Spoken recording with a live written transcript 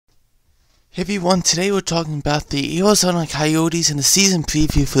Hey everyone, today we're talking about the Arizona Coyotes and the season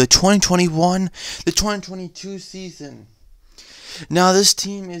preview for the 2021-2022 season. Now this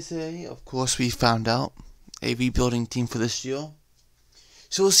team is of course we found out, a rebuilding team for this year.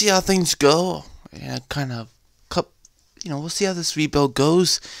 So we'll see how things go, and we'll see how this rebuild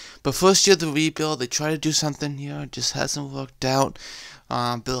goes. But first year of the rebuild, they try to do something here, it just hasn't worked out.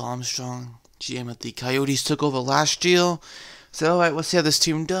 Bill Armstrong, GM of the Coyotes, took over last year. So alright, we'll see how this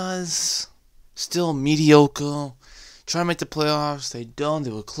team does. Still mediocre. Trying to make the playoffs. They don't.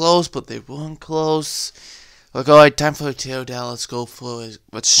 They were close, but they weren't close. Like, alright, time for a teardown. Let's go for it.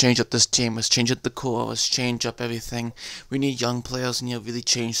 Let's change up this team. Let's change up the core. Let's change up everything. We need young players and really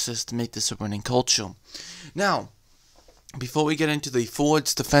change this to make this a winning culture. Now, before we get into the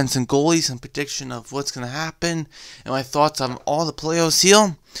forwards, defense, and goalies and prediction of what's going to happen and my thoughts on all the players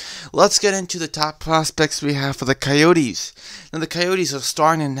here, let's get into the top prospects we have for the Coyotes. Now, the Coyotes are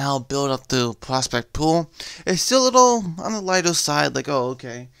starting to now build up the prospect pool. It's still a little on the lighter side, like, oh,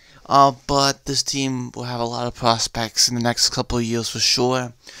 okay. But this team will have a lot of prospects in the next couple of years for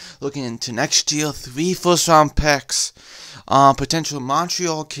sure. Looking into next year, 3 first-round picks. Potential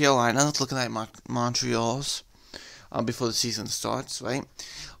Montreal, Carolina. Let's look at Montreal's. Before the season starts, right?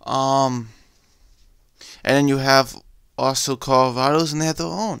 And then you have also Colorado's, and they have their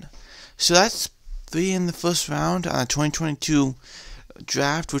own. So that's 3 in the first round on a 2022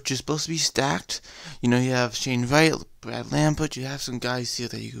 draft, which is supposed to be stacked. You know, you have Shane Wright, Brad Lambert. You have some guys here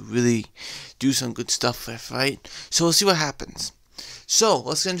that you could really do some good stuff with, right? So we'll see what happens. So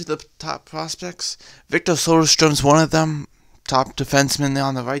let's get into the top prospects. Victor Soderstrom's one of them. Top defenseman there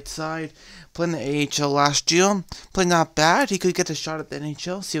on the right side. Playing the AHL last year. Playing not bad. He could get a shot at the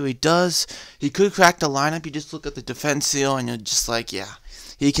NHL. See what he does. He could crack the lineup. You just look at the defense here and you're just like, yeah,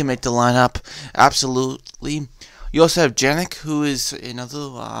 he can make the lineup. Absolutely. You also have Janik, who is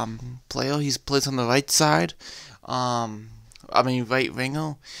another player. He plays on the right side. Right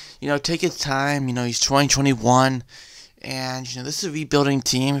winger. You know, take his time. You know, he's 2021. And, you know, this is a rebuilding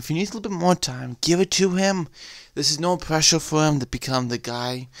team. If he needs a little bit more time, give it to him. This is no pressure for him to become the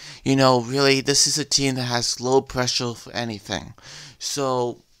guy. You know, really, this is a team that has low pressure for anything.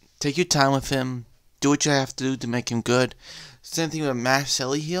 So, take your time with him. Do what you have to do to make him good. Same thing with Matt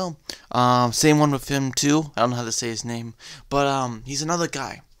Selly here. Same one with him, too. I don't know how to say his name. But, he's another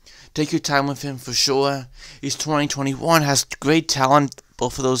guy. Take your time with him for sure. He's 2021, has great talent,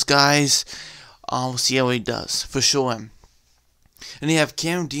 both of those guys. We'll see how he does, for sure. And you have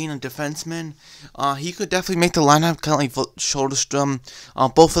Cam Dean, a defenseman. He could definitely make the lineup, kind of like Soderstrom.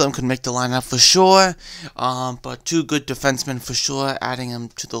 Both of them could make the lineup for sure. But 2 good defensemen for sure, adding them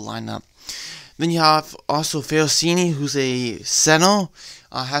to the lineup. Then you have also Ferracini, who's a center.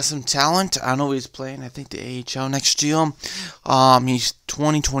 Has some talent. I don't know where he's playing. I think the AHL next year. He's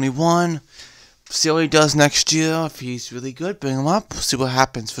 2021. See how he does next year. If he's really good, bring him up. See what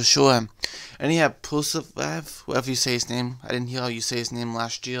happens for sure. And you have Pulsev, whoever you say his name. I didn't hear how you say his name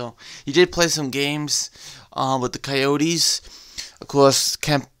last year. He did play some games with the Coyotes. Of course,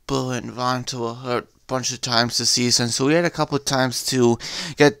 Kemper and Vonta were hurt a bunch of times this season, so we had a couple of times to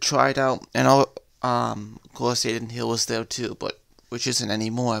get tried out. And of course, Aiden Hill was there too, but which isn't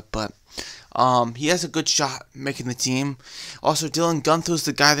anymore. But he has a good shot making the team. Also, Dylan Guenther's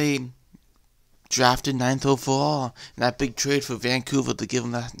the guy they drafted 9th overall in that big trade for Vancouver to give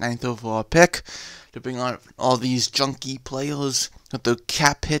him that 9th overall pick to bring on all these junky players with their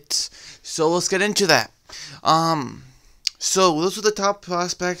cap hits. So let's get into that. So those are the top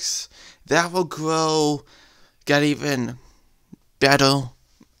prospects that will grow, get even better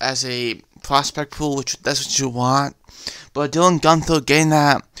as a prospect pool, which that's what you want. But Dylan Guenther getting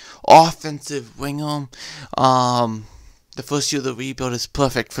that offensive winger, the first year of the rebuild is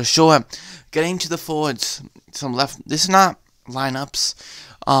perfect for sure. Getting to the forwards, some left. This is not lineups,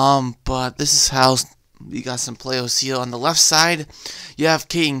 but this is how we got some players here. On the left side, you have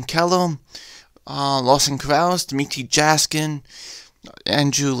Caden Keller, Lawson Krause, Dmitry Jaskin,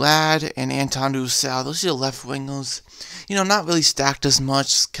 Andrew Ladd, and Anton Roussel. Those are your left wingers. You know, not really stacked as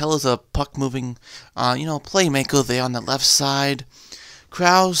much. Keller's a puck-moving, playmaker there on the left side.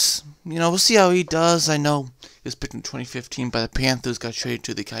 Krause, you know, we'll see how he does. I know he was picked in 2015 by the Panthers, got traded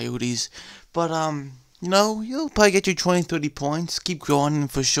to the Coyotes. But, you know, he'll probably get you 20, 30 points. Keep growing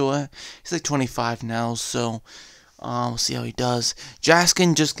for sure. He's like 25 now, so we'll see how he does.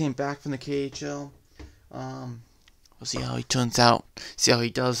 Jaskin just came back from the KHL. We'll see how he turns out. See how he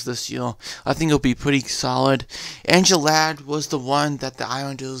does this year. I think he'll be pretty solid. Andrew Ladd was the one that the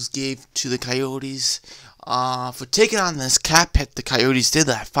Islanders gave to the Coyotes. For taking on this cap hit the Coyotes did,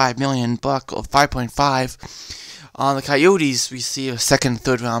 that $5 million or 5.5. On the Coyotes, we see a second,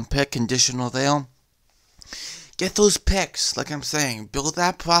 third round pick, conditional there. Get those picks, like I'm saying. Build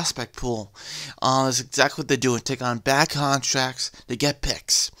that prospect pool. That's exactly what they're doing. Take on bad contracts to get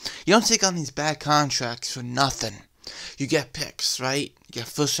picks. You don't take on these bad contracts for nothing. You get picks, right? You get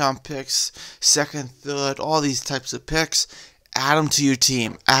first round picks, second, third, all these types of picks. Add them to your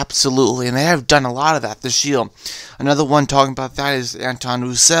team, absolutely. And they have done a lot of that this year. Another one talking about that is Anton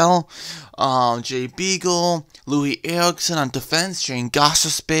Roussel, Jay Beagle, Louis Erickson on defense, Shane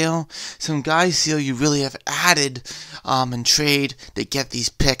Gostisbehere. Some guys here you really have added in trade to get these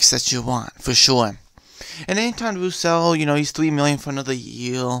picks that you want, for sure. And Anton Roussel, you know, he's $3 million for another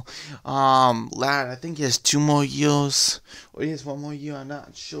year. Lad, I think he has 2 more years, or he has 1 more year, I'm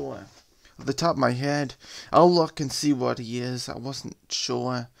not sure. Off the top of my head, I'll look and see what he is. I wasn't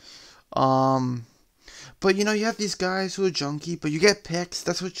sure. But you know, you have these guys who are junky, but you get picks.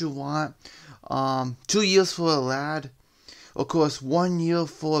 That's what you want. 2 years for a Lad. Of course, 1 year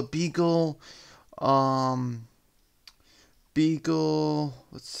for Beagle.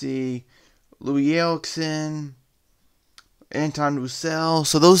 Let's see. Louis Erickson. Anton Roussel.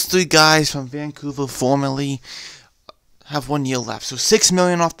 So those 3 guys from Vancouver formerly have 1 year left. So $6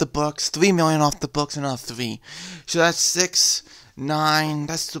 million off the books, $3 million off the books, another 3. So that's 6, 9.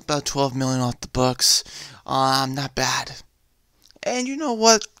 That's about $12 million off the books. Not bad. And you know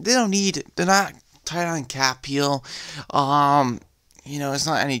what? They don't need. They're not tight on cap here. You know, it's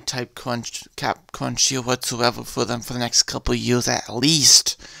not any cap crunch here whatsoever for them for the next couple of years at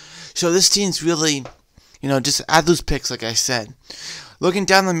least. So this team's really, you know, just add those picks like I said. Looking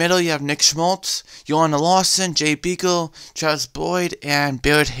down the middle, you have Nick Schmaltz, Johanna Lawson, Jay Beagle, Travis Boyd, and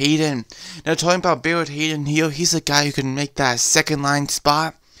Barrett Hayden. Now, talking about Barrett Hayden here, he's a guy who can make that second line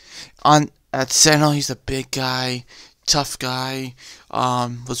spot at center. He's a big guy, tough guy.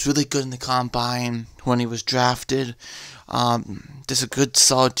 Was really good in the combine when he was drafted. Just a good,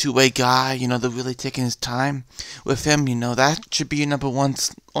 solid two-way guy. You know, they're really taking his time with him. You know, that should be your number 1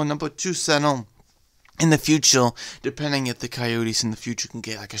 or number 2 center in the future, depending if the Coyotes in the future can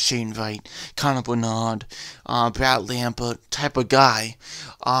get like a Shane Wright, Connor Bernard, Brad Lambert type of guy.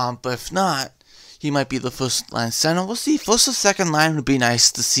 But if not, he might be the first line center. We'll see. First or second line would be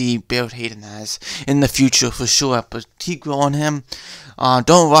nice to see Barrett Hayden as in the future for sure. But keep growing him.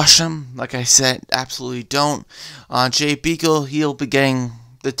 Don't rush him. Like I said, absolutely don't. Jay Beagle, he'll be getting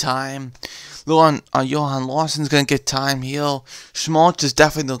the time. Johan Lawson's going to get time here. Schmaltz is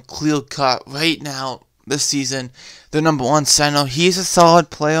definitely the clear cut right now this season. The number 1 center. He's a solid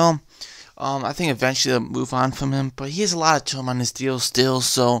player. I think eventually they'll move on from him. But he has a lot of term on his deal still.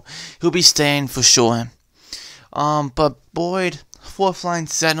 So he'll be staying for sure. But Boyd, 4th line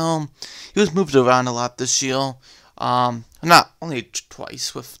center. He was moved around a lot this year. Not only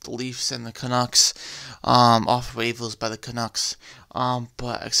twice with the Leafs and the Canucks. Off waivers by the Canucks.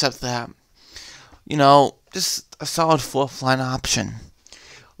 But except that, you know, just a solid 4th line option.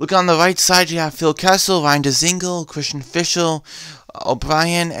 Look on the right side, you have Phil Kessel, Ryan Dzingel, Christian Fischer,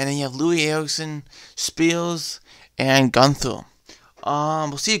 O'Brien, and then you have Louis Erickson, Spears, and Gunther.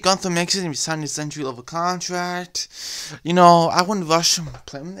 We'll see if Gunther makes it and he signs his entry-level contract. You know, I wouldn't rush him.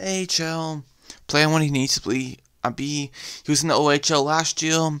 Play him in the AHL. Play him when he needs to be. He was in the OHL last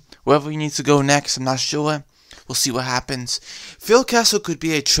year. Wherever he needs to go next, I'm not sure. We'll see what happens. Phil Kessel could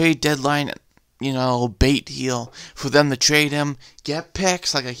be a trade deadline, you know, bait here for them to trade him. Get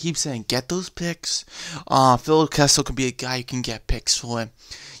picks, like I keep saying, get those picks. Phil Kessel could be a guy you can get picks for.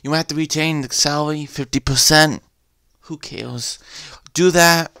 You might have to retain the salary, 50%. Who cares? Do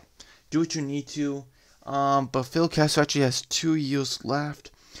that. Do what you need to. But Phil Kessel actually has 2 years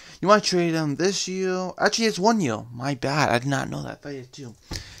left. You want to trade him this year? Actually, it's 1 year. My bad. I did not know that. I thought he had 2.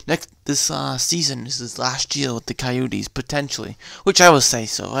 This season is his last year with the Coyotes, potentially. Which I would say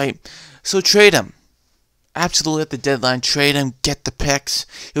so, right? So trade him. Absolutely at the deadline. Trade him. Get the picks.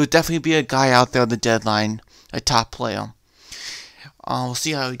 It would definitely be a guy out there at the deadline. A top player. We'll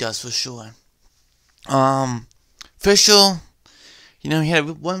see how he does for sure. Fischer, you know, he had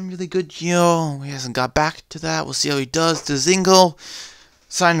 1 really good year. He hasn't got back to that. We'll see how he does. Dzingel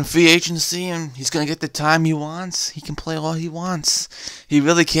signed a free agency, and he's going to get the time he wants. He can play all he wants. He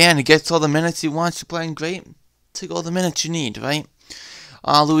really can. He gets all the minutes he wants. You're playing great. Take all the minutes you need, right?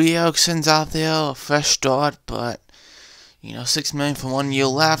 Louis Erickson's out there, a fresh start, but, you know, $6 million for 1 year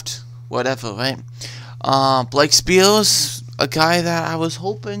left. Whatever, right? Blake Spears, a guy that I was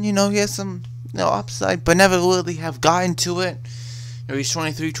hoping, you know, he has some, you know, upside, but never really have gotten to it. You know, he's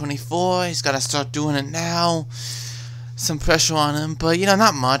 23, 24. He's got to start doing it now. Some pressure on him, but, you know,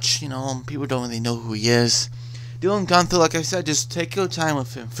 not much. You know, people don't really know who he is. Dylan Gunther, like I said, just take your time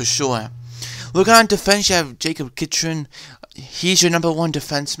with him, for sure. Look on defense, you have Jacob Kitchen. He's your number 1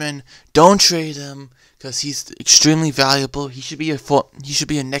 defenseman. Don't trade him because he's extremely valuable. He should be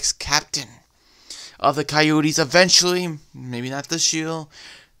your next captain of the Coyotes eventually. Maybe not this year.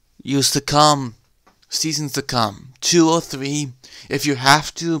 Years to come. Seasons to come. 2 or 3 if you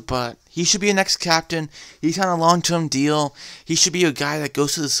have to, but he should be your next captain. He's on a long-term deal. He should be a guy that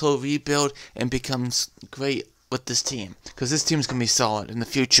goes through this whole rebuild and becomes great with this team, because this team's going to be solid in the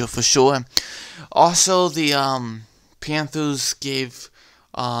future for sure. Also, the Panthers gave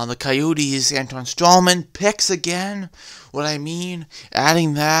the Coyotes Anton Strawman picks again. What I mean,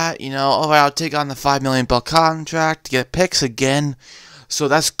 adding that, alright, I'll take on the $5 million contract to get picks again. So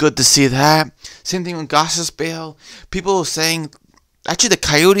that's good to see that. Same thing with Gossespierre. People were saying, actually the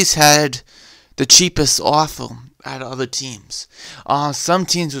Coyotes had the cheapest offer out of other teams. Some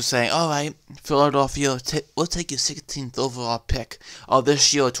teams were saying, alright, Philadelphia, we'll take your 16th overall pick of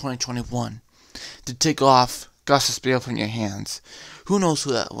this year, 2021, to take off Gossespierre from your hands. Who knows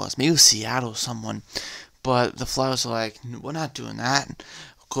who that was? Maybe it was Seattle or someone. But the Flyers are like, we're not doing that.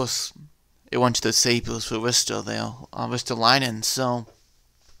 Of course, it went to the Sabres for Risto there, Ristolainen. So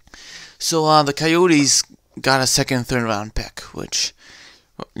the Coyotes got a second, third round pick, which,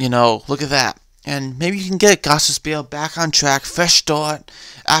 look at that. And maybe you can get Gossespierre back on track, fresh start.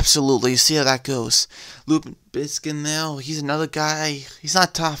 Absolutely, see how that goes. Lupin Biskin there, he's another guy. He's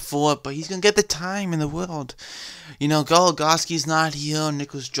not top 4, but he's going to get the time in the world. Goligoski's not here.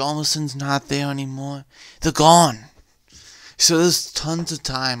 Nicholas Jolison's not there anymore. They're gone. So there's tons of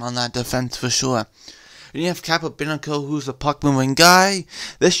time on that defense for sure. And you have Kappa-Binico, who's a puck-moving guy.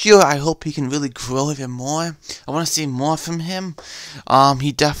 This year, I hope he can really grow even more. I want to see more from him.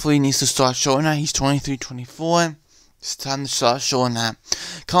 He definitely needs to start showing that. He's 23, 24. It's time to start showing that.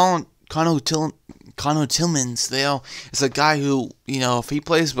 Connor Tillman's there is a guy who, if he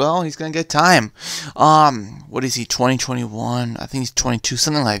plays well, he's going to get time. What is he, 2021? I think he's 22,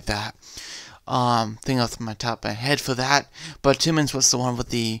 something like that. Thing off my top of my head for that. But Timmins was the one with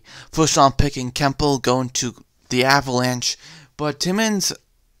the first round pick in Kemple going to the Avalanche. But Timmins,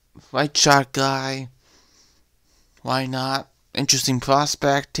 right shot guy. Why not? Interesting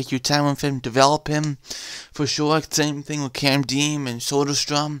prospect. Take your time with him. Develop him. For sure. Same thing with Cam Deem and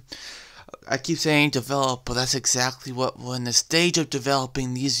Soderstrom. I keep saying develop, but that's exactly what we're in the stage of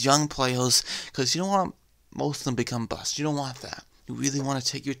developing these young players. Because you don't want most of them become busts. You don't want that. You really want to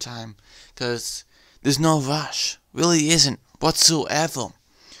take your time, because there's no rush. Really isn't whatsoever.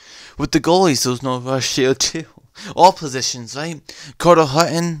 With the goalies, there's no rush here too. All positions, right? Carter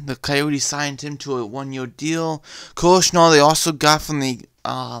Hutton, the Coyotes signed him to a 1-year deal. Korshnar, they also got from the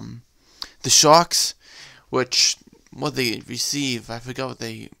Sharks, which, what they receive, I forgot what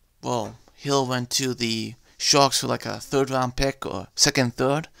they, Hill went to the Sharks for like a 3rd round pick, or second,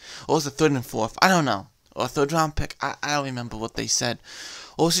 third, or was it 3rd and 4th? I don't know. Or a 3rd round pick. I don't remember what they said.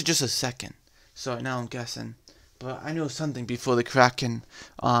 Or was it just a second? So now I'm guessing. But I know something before the Kraken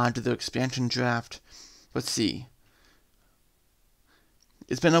did their expansion draft. Let's see.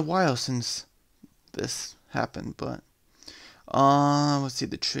 It's been a while since this happened, but let's see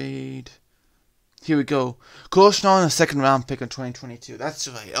the trade. Here we go. Korshnar, a 2nd round pick in 2022. That's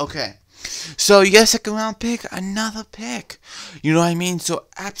right. Okay. So you get a 2nd round pick, another pick. You know what I mean? So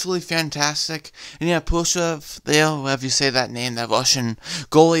absolutely fantastic. And yeah, Pushev there, however you say that name, that Russian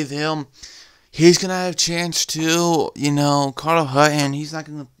goalie there, he's gonna have a chance too. Carter Hutton, he's not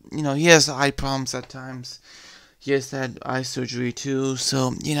gonna, he has eye problems at times. He has had eye surgery too.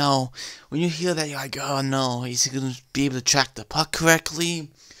 So, when you hear that, you're like, oh no, he's gonna be able to track the puck correctly.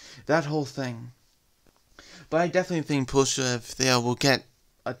 That whole thing. But I definitely think Pushev there will get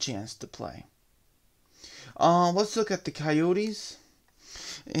a chance to play. Let's look at the Coyotes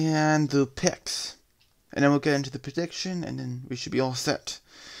and the picks, and then we'll get into the prediction, and then we should be all set.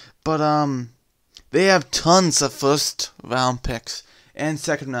 But they have tons of 1st round picks and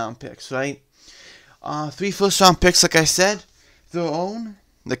 2nd round picks, right? 3 1st round picks, like I said, their own,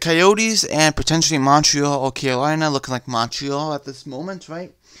 the Coyotes, and potentially Montreal or Carolina, looking like Montreal at this moment,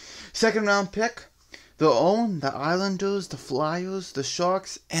 right? 2nd round pick, their own, the Islanders, the Flyers, the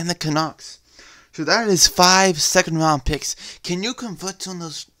Sharks, and the Canucks. So that is 5 2nd round picks. Can you convert some of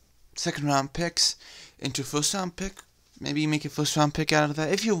those 2nd round picks into 1st round pick? Maybe make a 1st round pick out of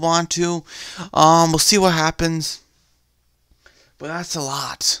that if you want to. We'll see what happens. But that's a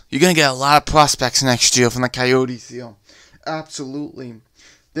lot. You're going to get a lot of prospects next year from the Coyotes here. Absolutely.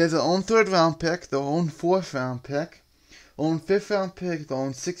 There's their own 3rd round pick, their own 4th round pick, own 5th round pick, their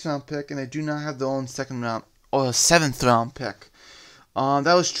own 6th round pick, and they do not have their own 2nd round or 7th round pick.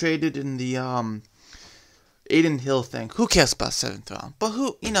 That was traded in the Aiden Hill thing. Who cares about 7th round? But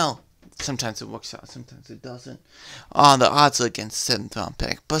Sometimes it works out, sometimes it doesn't. The odds are against 7th round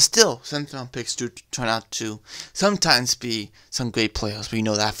pick, but still, 7th round picks do turn out to sometimes be some great players. We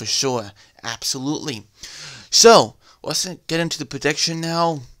know that for sure, absolutely. So let's get into the prediction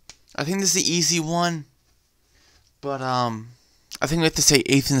now. I think this is the easy one, but I think we have to say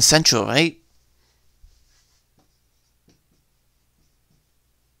 8th in the Central, right?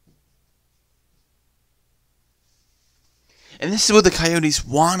 And this is where the Coyotes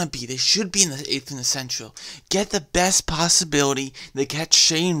want to be. They should be in the 8th in the Central. Get the best possibility to get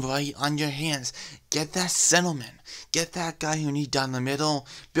Shane Wright on your hands. Get that centerman. Get that guy you need down the middle.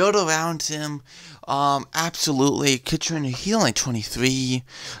 Build around him. Absolutely. Kitchen, he's only 23.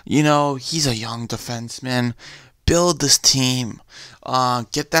 You know, he's a young defenseman. Build this team.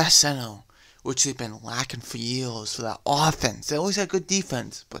 Get that center, which they've been lacking for years, for that offense. They always had good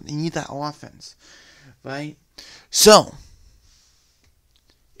defense, but they need that offense. Right? So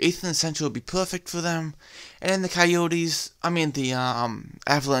 8th in the Central would be perfect for them. And then the Coyotes, the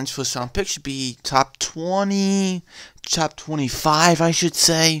Avalanche first round pick should be top 20, top 25, I should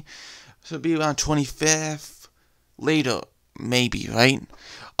say. So it'd be around 25th. Later, maybe, right?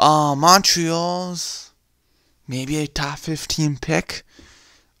 Montreal's maybe a top 15 pick.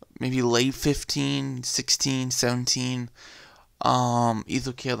 Maybe late 15, 16, 17.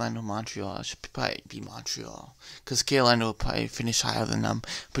 Either Carolina or Montreal. It should probably be Montreal, because Carolina will probably finish higher than them,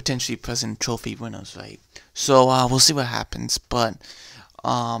 potentially President Trophy winners, right? So we'll see what happens, but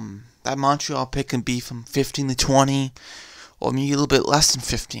that Montreal pick can be from 15 to 20, or maybe a little bit less than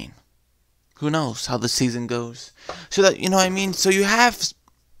 15. Who knows how the season goes? So that, you know what I mean. So you have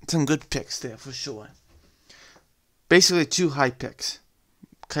some good picks there for sure. Basically 2 high picks,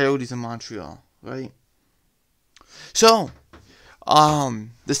 Coyotes and Montreal, right? So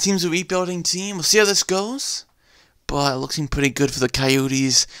this team's a rebuilding team. We'll see how this goes, but it looks pretty good for the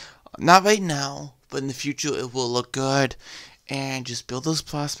Coyotes. Not right now, but in the future it will look good. And just build those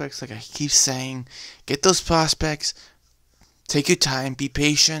prospects, like I keep saying. Get those prospects. Take your time. Be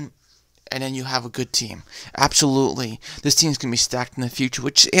patient. And then you have a good team. Absolutely. This team's going to be stacked in the future,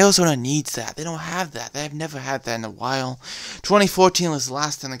 which Arizona needs that. They don't have that. They have never had that in a while. 2014 was the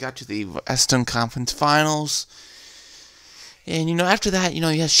last time they got to the Western Conference Finals. And, after that, you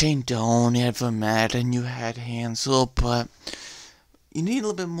had Shane Doan, you had Vermette, and you had Hansel, but you need a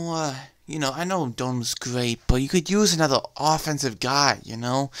little bit more, I know Doan was great, but you could use another offensive guy,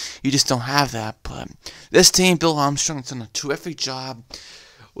 You just don't have that, but this team, Bill Armstrong's done a terrific job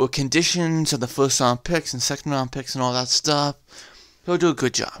with conditions of the first round picks and second round picks and all that stuff. He'll do a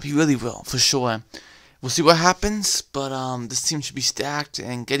good job. He really will, for sure. We'll see what happens, but this team should be stacked,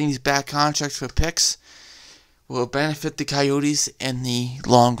 and getting these bad contracts for picks will benefit the Coyotes in the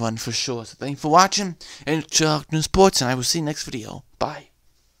long run for sure. So thanks for watching, and New Sports, and I will see you next video. Bye.